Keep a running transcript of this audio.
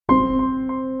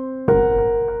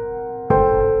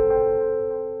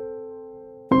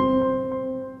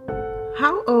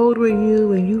How old were you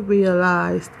when you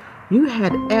realized you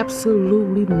had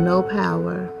absolutely no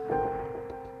power?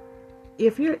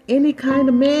 If you're any kind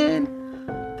of man,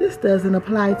 this doesn't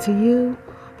apply to you.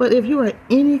 But if you are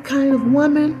any kind of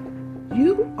woman,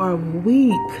 you are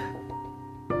weak.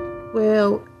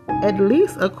 Well, at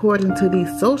least according to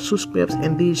these social scripts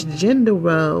and these gender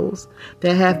roles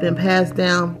that have been passed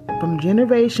down from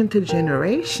generation to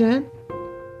generation,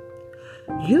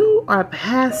 you are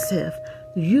passive,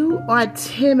 you are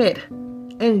timid,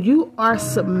 and you are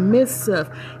submissive,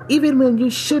 even when you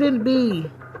shouldn't be.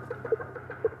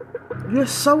 You're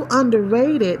so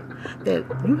underrated that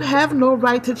you have no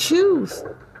right to choose.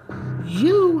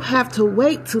 You have to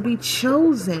wait to be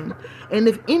chosen. And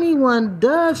if anyone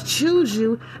does choose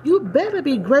you, you better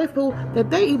be grateful that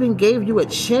they even gave you a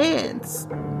chance.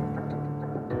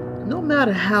 No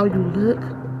matter how you look,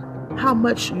 how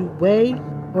much you weigh,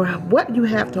 or what you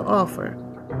have to offer.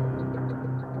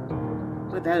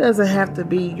 But that doesn't have to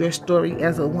be your story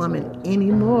as a woman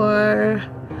anymore.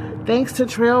 Thanks to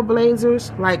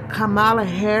trailblazers like Kamala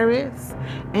Harris,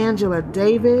 Angela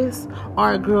Davis,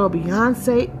 our girl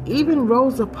Beyonce, even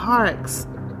Rosa Parks.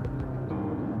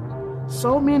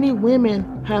 So many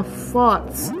women have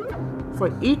fought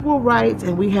for equal rights,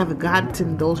 and we have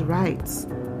gotten those rights.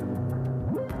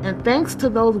 And thanks to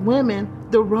those women,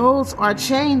 the roles are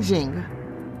changing.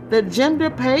 The gender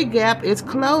pay gap is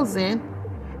closing,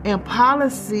 and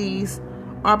policies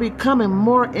are becoming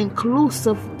more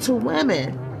inclusive to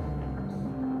women.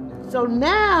 So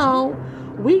now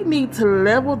we need to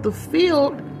level the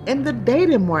field in the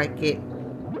dating market.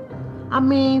 I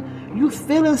mean, you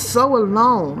feeling so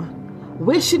alone,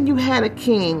 wishing you had a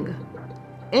king,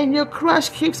 and your crush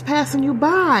keeps passing you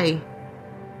by.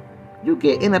 You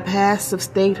get in a passive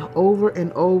state over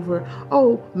and over.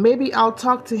 Oh, maybe I'll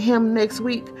talk to him next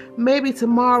week. Maybe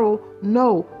tomorrow.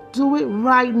 No, do it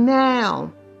right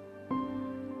now.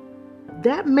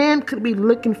 That man could be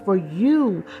looking for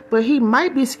you, but he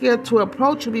might be scared to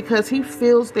approach you because he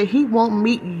feels that he won't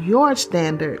meet your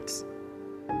standards.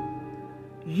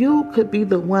 You could be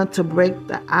the one to break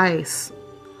the ice.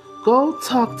 Go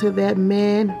talk to that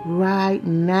man right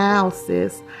now,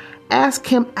 sis. Ask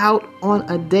him out on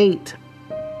a date.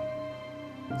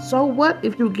 So what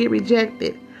if you get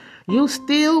rejected? You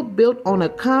still built on a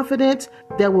confidence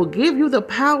that will give you the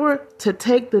power to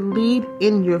take the lead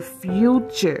in your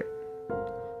future.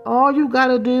 All you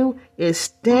gotta do is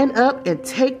stand up and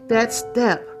take that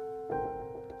step.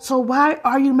 So why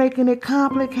are you making it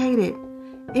complicated?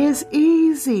 It's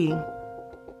easy.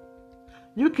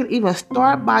 You can even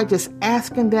start by just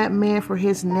asking that man for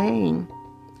his name,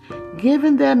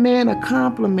 giving that man a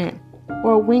compliment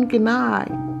or a winking eye.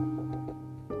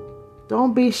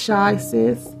 Don't be shy,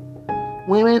 sis.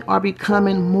 Women are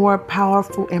becoming more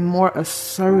powerful and more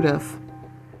assertive.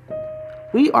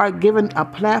 We are given a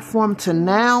platform to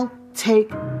now take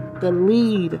the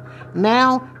lead,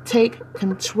 now take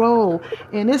control.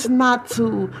 And it's not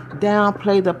to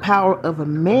downplay the power of a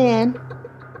man.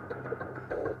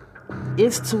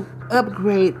 It's to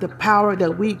upgrade the power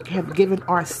that we have given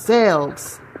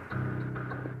ourselves.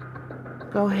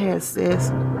 Go ahead, sis.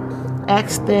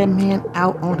 Ask that man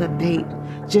out on a date.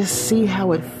 Just see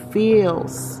how it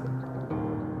feels.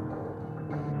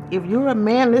 If you're a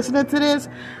man listening to this,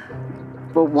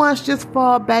 for once, just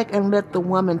fall back and let the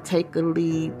woman take the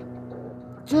lead.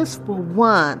 Just for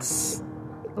once,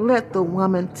 let the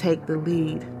woman take the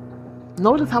lead.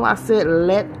 Notice how I said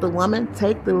let the woman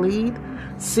take the lead?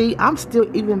 See, I'm still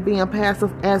even being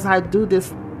passive as I do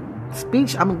this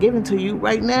speech I'm giving to you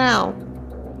right now.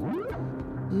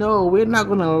 No, we're not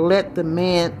going to let the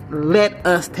man let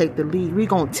us take the lead. We're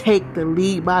going to take the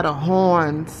lead by the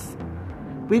horns.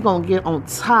 We're going to get on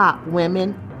top,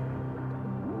 women.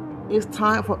 It's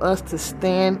time for us to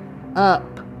stand up.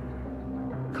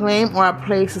 Claim our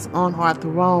places on our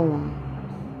throne.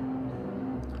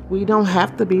 We don't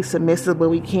have to be submissive, but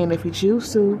we can if we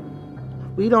choose to.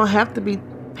 We don't have to be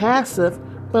passive,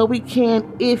 but we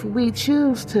can if we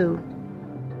choose to.